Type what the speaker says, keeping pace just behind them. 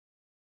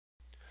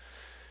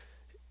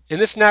In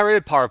this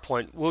narrated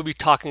PowerPoint, we'll be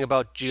talking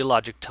about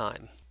geologic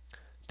time.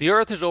 The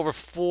Earth is over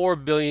 4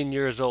 billion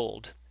years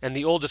old, and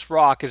the oldest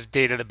rock is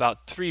dated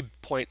about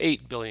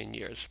 3.8 billion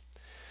years.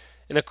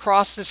 And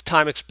across this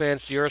time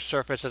expanse, the Earth's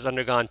surface has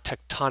undergone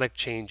tectonic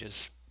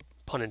changes,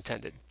 pun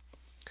intended.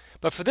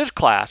 But for this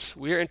class,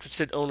 we are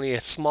interested only in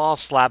a small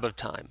slab of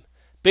time,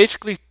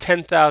 basically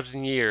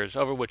 10,000 years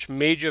over which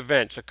major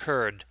events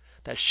occurred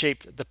that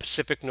shaped the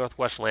Pacific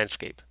Northwest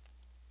landscape.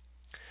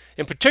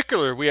 In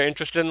particular, we are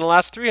interested in the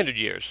last 300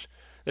 years,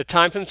 the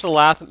time since the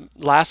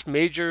last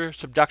major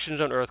subduction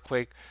zone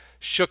earthquake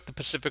shook the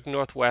Pacific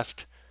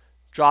Northwest,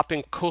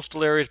 dropping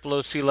coastal areas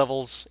below sea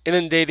levels,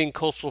 inundating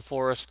coastal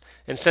forests,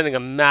 and sending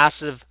a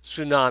massive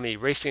tsunami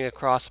racing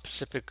across the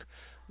Pacific,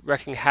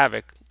 wreaking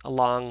havoc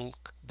along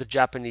the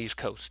Japanese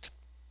coast.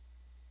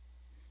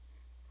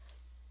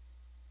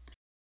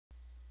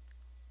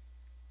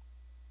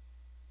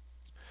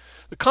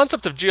 The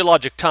concept of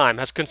geologic time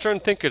has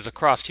concerned thinkers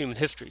across human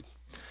history.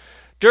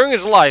 During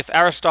his life,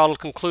 Aristotle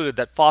concluded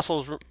that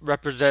fossils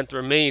represent the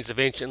remains of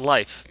ancient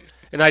life,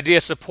 an idea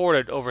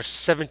supported over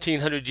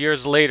 1700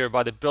 years later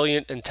by the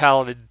brilliant and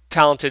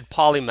talented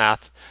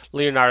polymath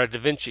Leonardo da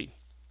Vinci.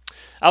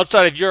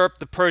 Outside of Europe,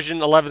 the Persian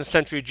 11th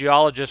century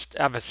geologist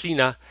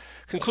Avicenna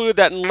concluded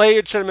that in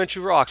layered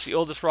sedimentary rocks, the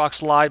oldest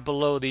rocks lie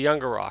below the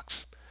younger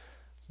rocks.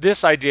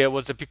 This idea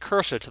was the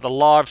precursor to the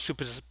law of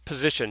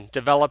superposition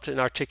developed and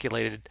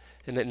articulated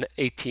in the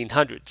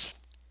 1800s.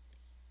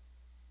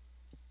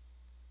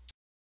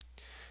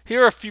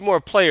 Here are a few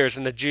more players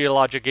in the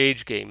geologic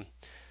age game.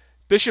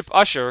 Bishop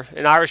Ussher,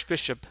 an Irish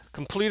bishop,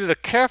 completed a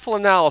careful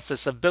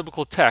analysis of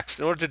biblical texts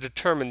in order to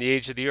determine the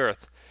age of the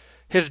Earth.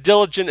 His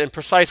diligent and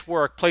precise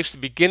work placed the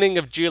beginning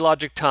of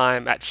geologic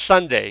time at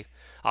Sunday,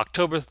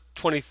 October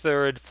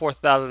 23,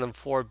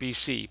 4004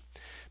 BC,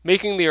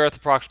 making the Earth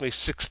approximately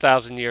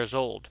 6,000 years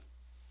old.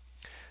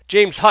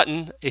 James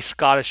Hutton, a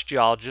Scottish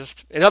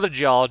geologist, and other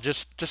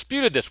geologists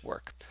disputed this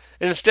work,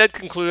 and instead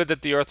concluded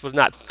that the Earth was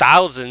not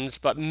thousands,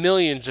 but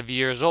millions of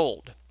years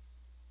old.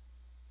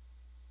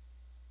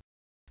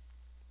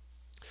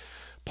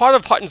 Part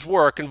of Hutton's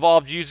work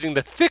involved using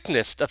the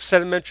thickness of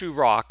sedimentary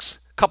rocks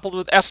coupled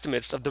with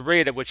estimates of the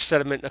rate at which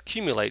sediment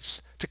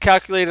accumulates to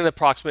calculate an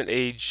approximate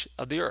age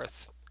of the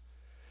Earth.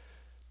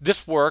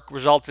 This work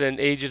resulted in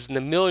ages in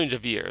the millions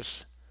of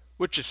years,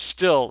 which is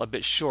still a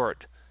bit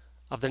short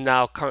of the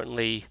now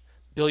currently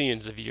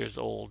billions of years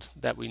old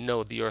that we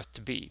know the Earth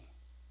to be.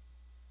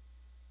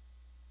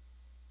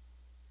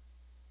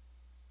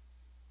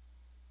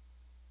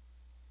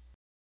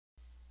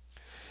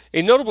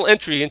 A notable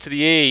entry into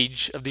the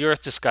age of the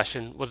Earth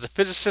discussion was the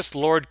physicist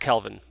Lord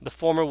Kelvin, the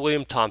former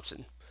William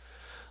Thomson.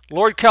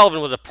 Lord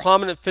Kelvin was a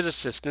prominent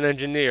physicist and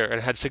engineer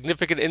and had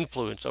significant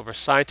influence over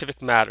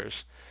scientific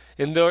matters,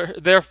 and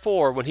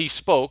therefore when he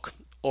spoke,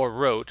 or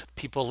wrote,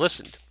 people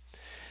listened.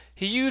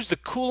 He used the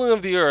cooling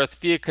of the Earth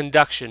via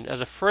conduction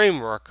as a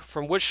framework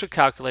from which to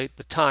calculate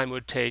the time it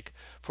would take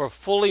for a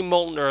fully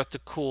molten Earth to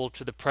cool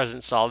to the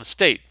present solid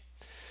state.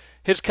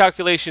 His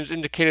calculations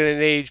indicated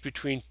an age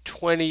between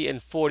 20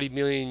 and 40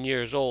 million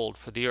years old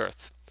for the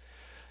Earth.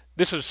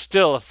 This was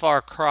still a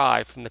far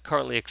cry from the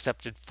currently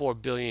accepted 4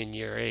 billion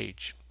year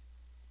age.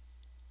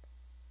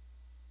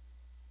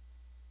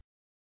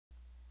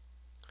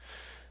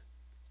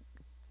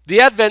 The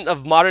advent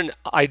of modern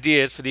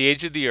ideas for the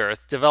age of the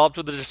Earth developed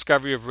with the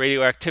discovery of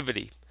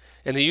radioactivity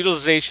and the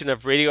utilization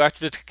of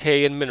radioactive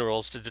decay in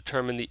minerals to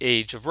determine the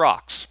age of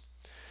rocks.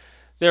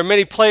 There are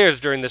many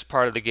players during this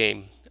part of the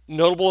game.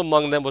 Notable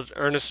among them was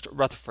Ernest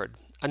Rutherford,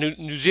 a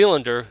New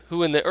Zealander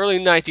who in the early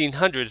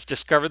 1900s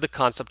discovered the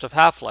concept of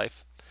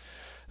half-life.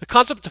 The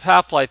concept of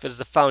half-life is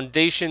the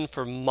foundation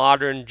for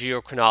modern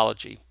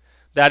geochronology,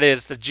 that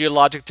is, the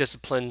geologic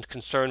discipline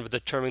concerned with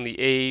determining the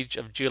age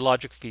of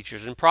geologic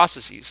features and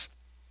processes.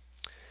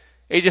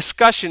 A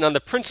discussion on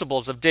the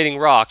principles of dating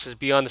rocks is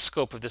beyond the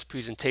scope of this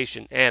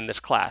presentation and this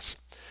class.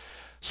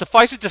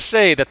 Suffice it to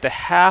say that the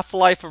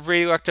half-life of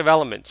radioactive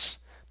elements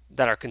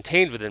that are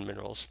contained within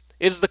minerals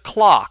is the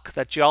clock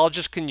that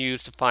geologists can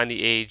use to find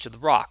the age of the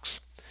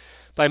rocks.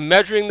 By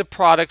measuring the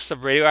products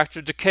of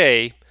radioactive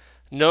decay,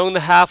 knowing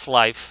the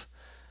half-life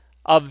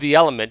of the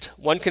element,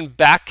 one can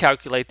back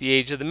calculate the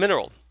age of the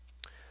mineral.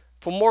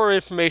 For more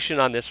information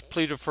on this,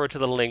 please refer to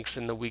the links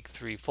in the Week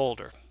 3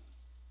 folder.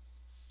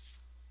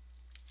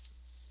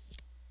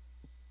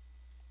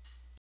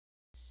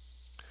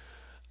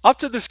 Up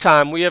to this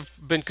time, we have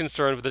been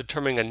concerned with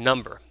determining a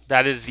number,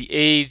 that is the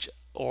age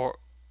or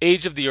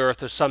age of the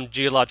Earth or some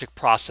geologic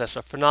process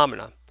or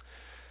phenomena.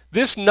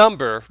 This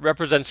number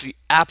represents the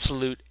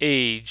absolute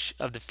age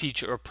of the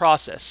feature or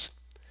process.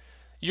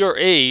 Your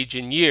age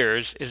in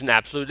years is an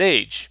absolute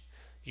age.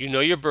 You know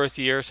your birth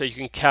year, so you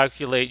can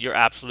calculate your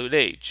absolute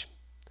age.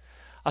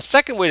 A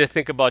second way to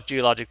think about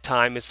geologic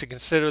time is to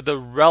consider the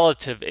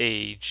relative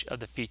age of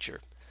the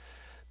feature.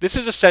 This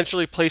is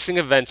essentially placing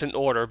events in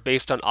order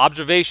based on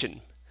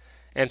observation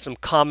and some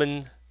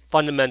common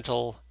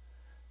fundamental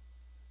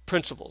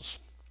principles.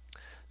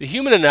 The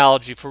human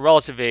analogy for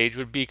relative age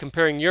would be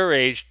comparing your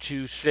age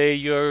to, say,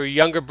 your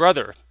younger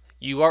brother.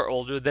 You are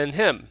older than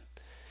him.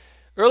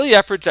 Early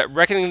efforts at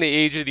reckoning the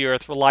age of the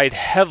Earth relied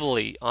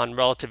heavily on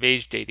relative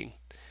age dating.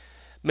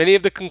 Many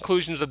of the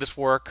conclusions of this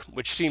work,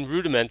 which seem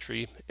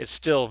rudimentary, is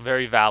still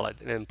very valid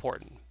and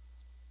important.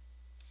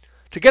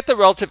 To get the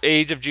relative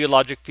age of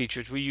geologic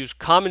features, we use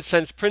common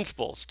sense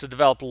principles to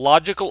develop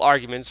logical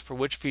arguments for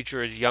which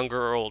feature is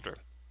younger or older.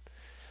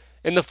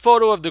 In the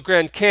photo of the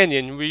Grand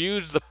Canyon, we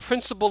use the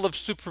principle of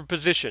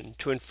superposition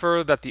to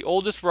infer that the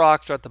oldest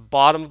rocks are at the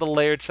bottom of the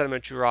layered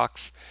sedimentary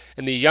rocks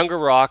and the younger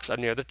rocks are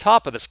near the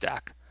top of the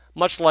stack,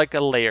 much like a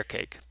layer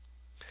cake.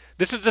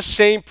 This is the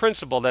same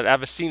principle that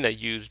Avicenna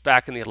used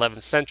back in the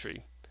 11th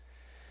century.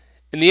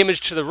 In the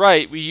image to the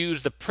right, we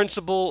use the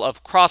principle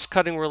of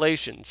cross-cutting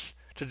relations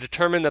to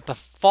determine that the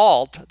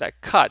fault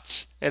that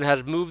cuts and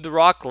has moved the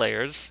rock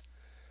layers,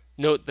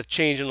 note the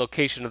change in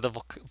location of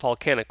the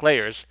volcanic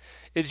layers,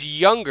 is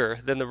younger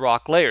than the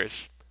rock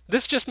layers.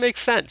 This just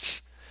makes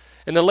sense.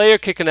 In the layer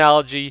cake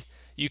analogy,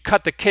 you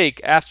cut the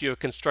cake after you have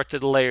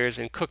constructed the layers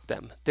and cooked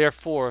them.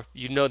 Therefore,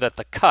 you know that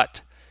the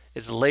cut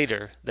is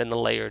later than the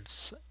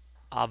layers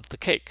of the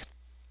cake.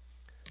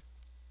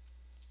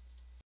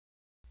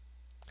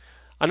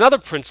 Another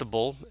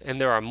principle, and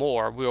there are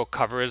more we will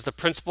cover, is the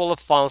principle of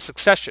faunal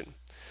succession.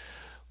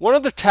 One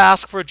of the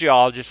tasks for a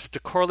geologist is to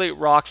correlate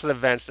rocks and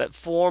events that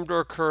formed or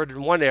occurred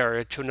in one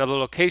area to another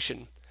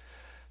location.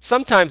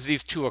 Sometimes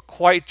these two are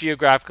quite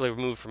geographically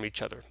removed from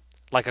each other,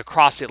 like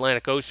across the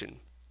Atlantic Ocean.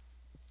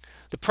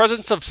 The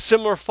presence of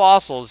similar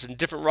fossils in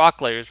different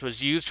rock layers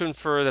was used to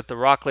infer that the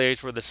rock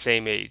layers were the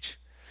same age.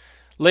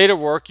 Later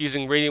work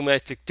using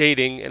radiometric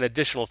dating and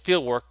additional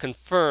fieldwork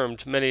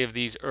confirmed many of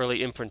these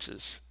early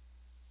inferences.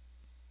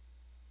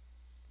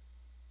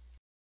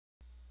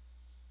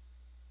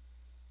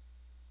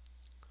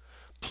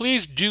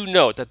 Please do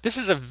note that this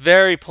is a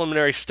very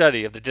preliminary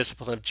study of the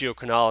discipline of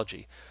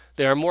geochronology.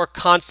 There are more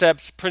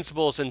concepts,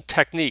 principles, and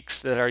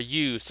techniques that are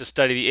used to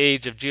study the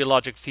age of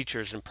geologic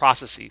features and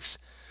processes.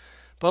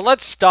 But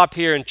let's stop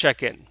here and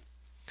check in.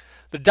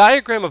 The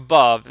diagram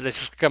above is a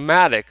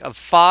schematic of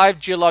 5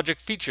 geologic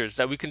features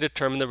that we can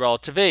determine the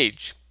relative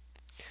age.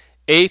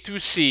 A through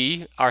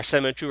C are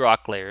sedimentary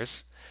rock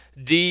layers,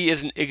 D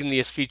is an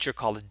igneous feature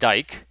called a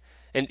dike,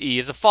 and E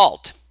is a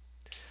fault.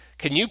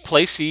 Can you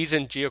place these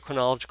in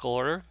geochronological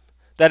order?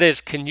 That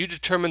is, can you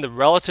determine the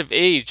relative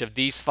age of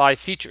these 5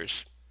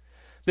 features?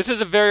 This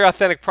is a very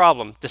authentic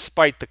problem,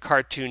 despite the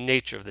cartoon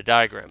nature of the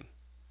diagram.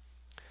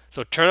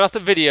 So turn off the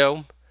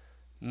video,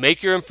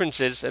 make your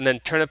inferences, and then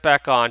turn it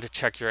back on to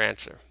check your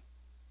answer.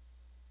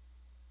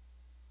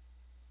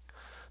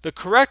 The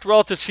correct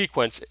relative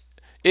sequence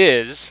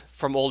is,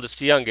 from oldest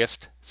to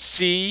youngest,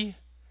 C,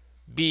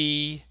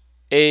 B,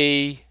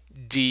 A,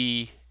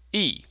 D,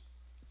 E.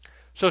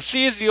 So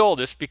C is the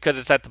oldest because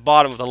it's at the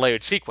bottom of the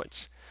layered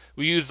sequence.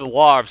 We use the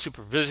law of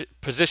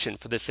superposition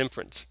for this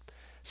inference.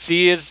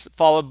 C is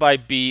followed by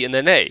B and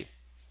then A.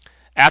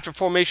 After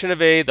formation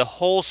of A, the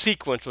whole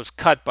sequence was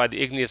cut by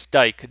the igneous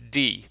dike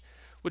D,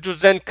 which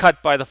was then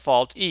cut by the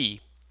fault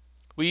E.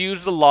 We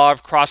use the law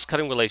of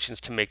cross-cutting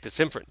relations to make this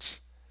inference.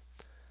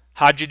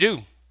 How'd you do?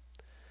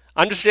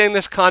 Understanding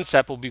this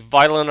concept will be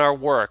vital in our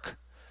work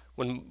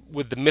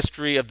with the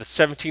mystery of the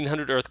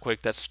 1700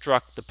 earthquake that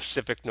struck the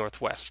Pacific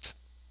Northwest.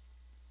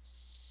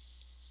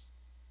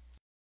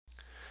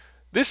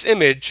 This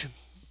image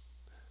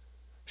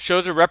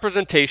shows a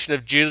representation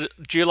of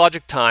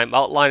geologic time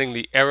outlining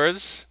the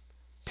eras,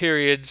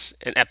 periods,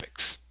 and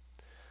epochs.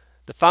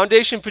 The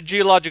foundation for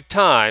geologic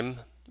time,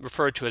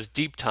 referred to as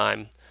deep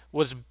time,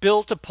 was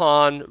built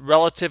upon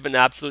relative and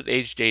absolute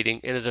age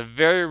dating and is a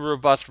very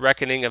robust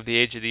reckoning of the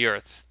age of the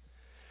Earth.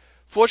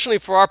 Fortunately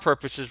for our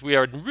purposes, we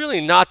are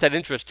really not that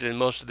interested in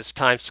most of this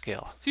time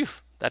scale. Phew,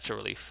 that's a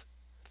relief.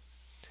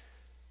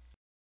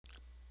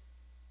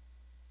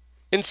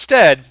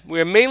 Instead, we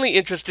are mainly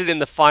interested in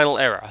the final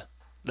era,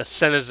 the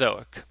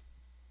Cenozoic.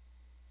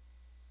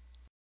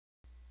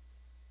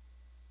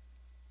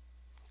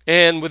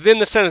 And within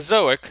the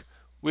Cenozoic,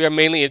 we are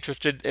mainly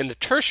interested in the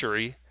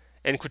Tertiary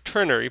and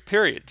Quaternary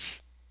periods.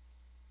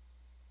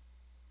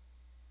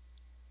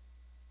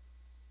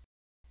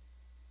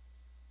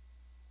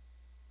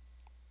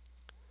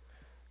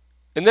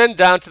 And then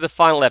down to the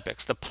final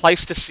epochs, the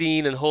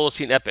Pleistocene and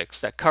Holocene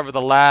epochs that cover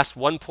the last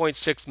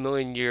 1.6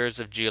 million years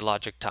of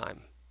geologic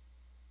time.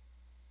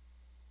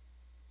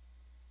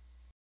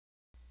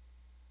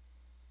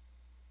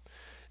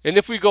 And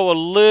if we go a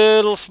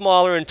little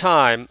smaller in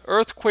time,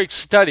 earthquake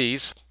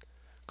studies,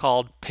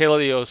 called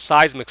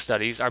paleoseismic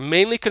studies, are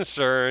mainly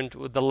concerned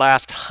with the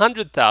last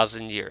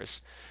 100,000 years.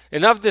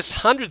 And of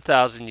this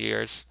 100,000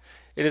 years,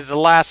 it is the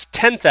last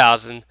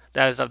 10,000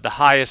 that is of the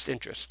highest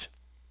interest.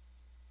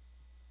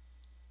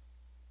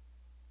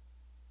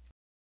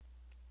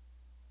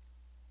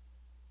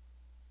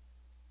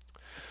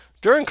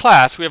 During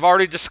class, we have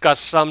already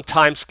discussed some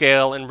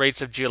timescale and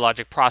rates of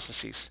geologic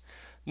processes.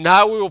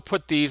 Now we will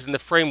put these in the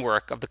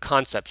framework of the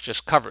concepts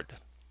just covered.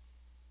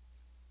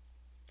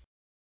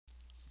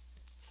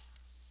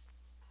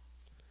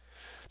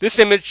 This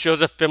image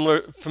shows a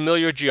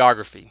familiar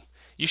geography.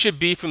 You should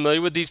be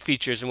familiar with these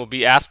features and will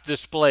be asked to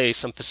display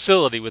some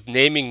facility with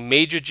naming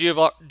major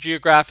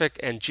geographic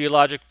and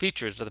geologic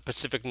features of the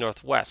Pacific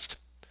Northwest.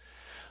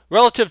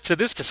 Relative to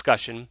this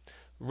discussion,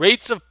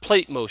 rates of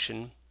plate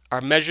motion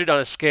are measured on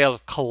a scale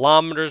of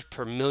kilometers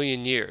per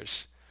million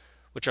years,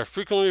 which are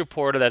frequently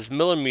reported as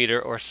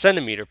millimeter or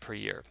centimeter per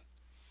year.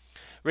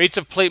 Rates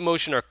of plate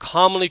motion are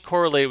commonly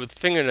correlated with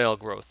fingernail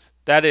growth.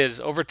 That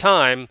is, over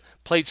time,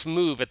 plates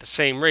move at the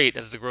same rate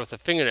as the growth of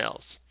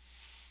fingernails.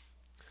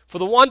 For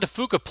the Juan de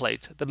Fuca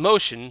plate, the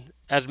motion,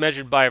 as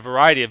measured by a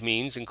variety of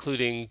means,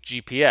 including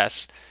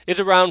GPS, is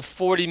around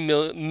 40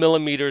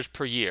 millimeters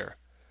per year.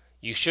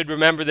 You should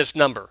remember this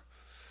number.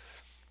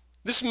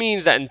 This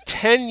means that in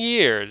 10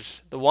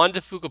 years, the Juan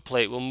de Fuca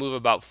plate will move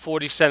about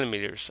 40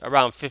 centimeters,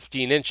 around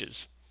 15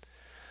 inches.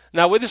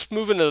 Now, where this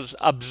movement is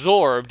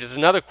absorbed is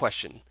another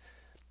question.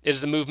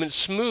 Is the movement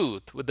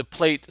smooth, with the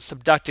plate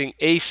subducting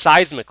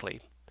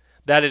aseismically,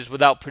 that is,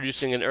 without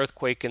producing an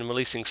earthquake and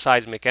releasing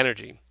seismic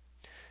energy?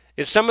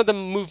 Is some of the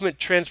movement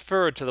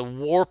transferred to the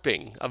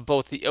warping of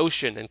both the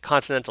ocean and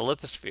continental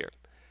lithosphere?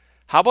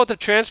 How about the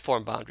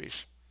transform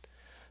boundaries?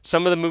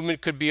 Some of the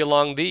movement could be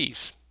along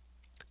these.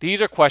 These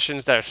are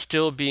questions that are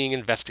still being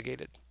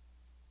investigated.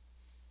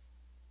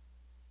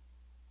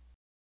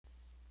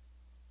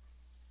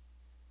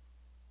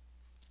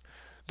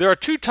 There are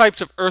two types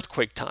of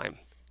earthquake time: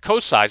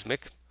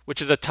 coseismic, which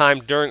is the time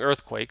during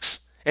earthquakes,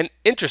 and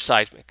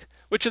interseismic,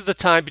 which is the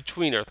time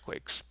between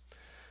earthquakes.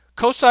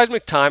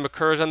 Coseismic time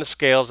occurs on the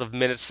scales of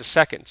minutes to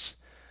seconds.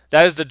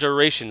 That is the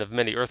duration of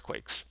many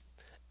earthquakes.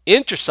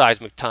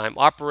 Interseismic time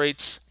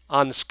operates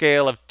on the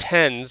scale of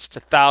tens to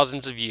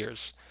thousands of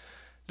years.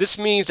 This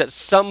means that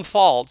some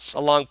faults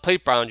along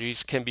plate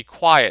boundaries can be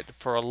quiet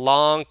for a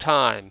long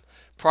time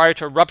prior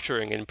to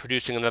rupturing and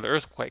producing another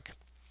earthquake.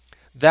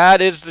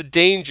 That is the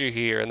danger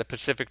here in the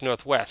Pacific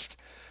Northwest.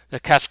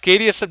 The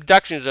Cascadia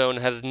subduction zone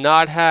has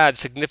not had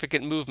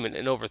significant movement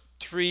in over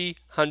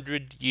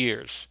 300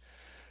 years,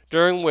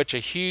 during which a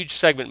huge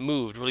segment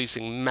moved,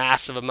 releasing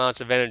massive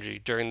amounts of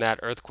energy during that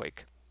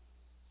earthquake.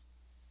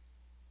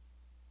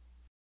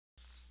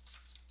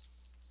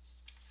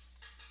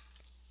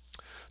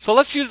 So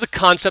let's use the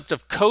concept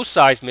of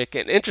coseismic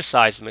and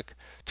interseismic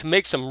to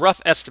make some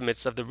rough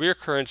estimates of the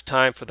reoccurrence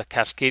time for the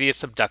Cascadia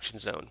subduction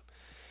zone.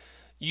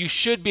 You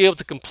should be able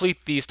to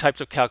complete these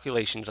types of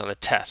calculations on a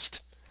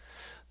test.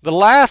 The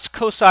last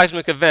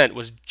coseismic event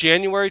was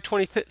January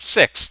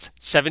 26,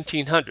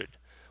 1700,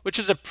 which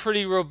is a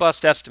pretty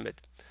robust estimate.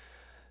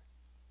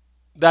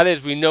 That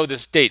is, we know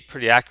this date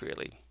pretty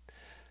accurately.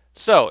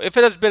 So, if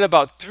it has been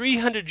about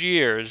 300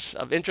 years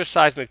of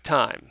interseismic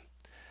time,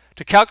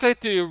 to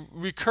calculate the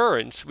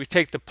recurrence, we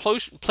take the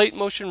plate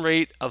motion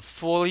rate of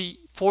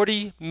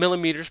 40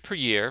 millimeters per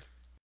year.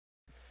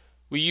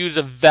 We use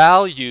a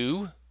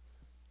value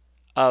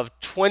of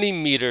 20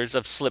 meters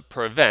of slip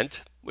per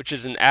event, which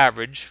is an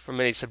average for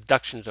many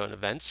subduction zone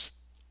events.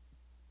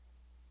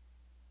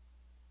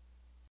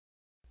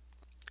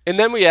 And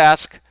then we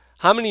ask,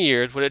 how many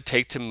years would it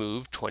take to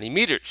move 20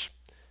 meters?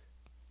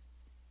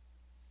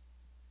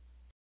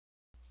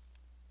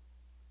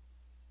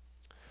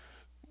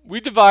 We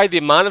divide the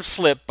amount of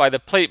slip by the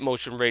plate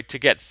motion rate to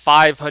get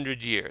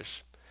 500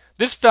 years.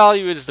 This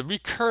value is the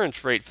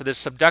recurrence rate for this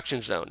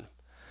subduction zone.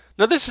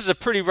 Now, this is a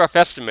pretty rough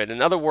estimate,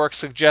 and other work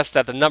suggests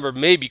that the number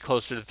may be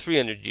closer to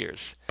 300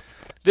 years.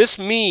 This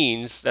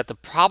means that the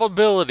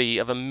probability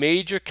of a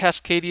major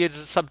Cascadia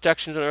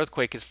subduction zone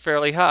earthquake is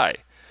fairly high.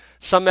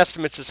 Some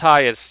estimates as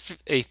high as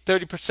a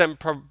 30%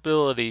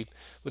 probability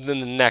within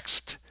the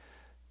next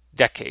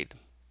decade.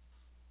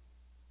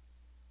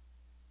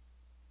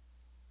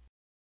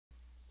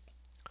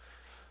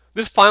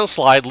 This final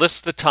slide lists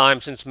the time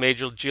since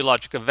major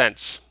geologic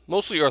events,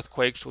 mostly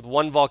earthquakes with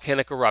one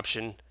volcanic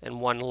eruption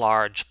and one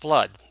large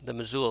flood, the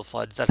Missoula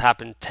floods that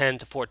happened 10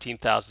 to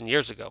 14,000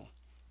 years ago.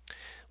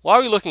 Why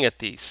are we looking at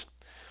these?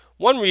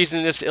 One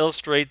reason is to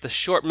illustrate the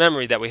short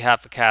memory that we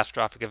have for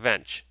catastrophic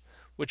events,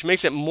 which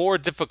makes it more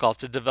difficult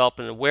to develop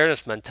an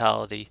awareness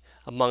mentality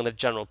among the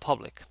general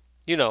public.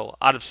 You know,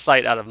 out of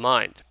sight, out of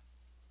mind.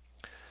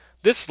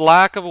 This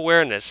lack of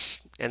awareness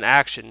and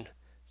action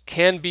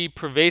can be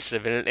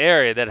pervasive in an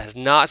area that has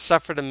not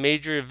suffered a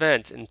major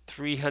event in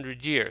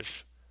 300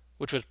 years,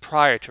 which was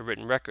prior to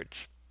written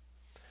records.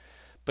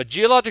 But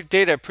geologic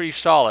data are pretty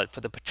solid for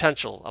the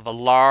potential of a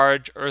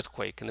large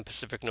earthquake in the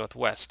Pacific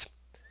Northwest.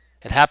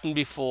 It happened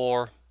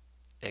before,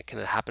 and it can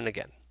happen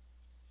again.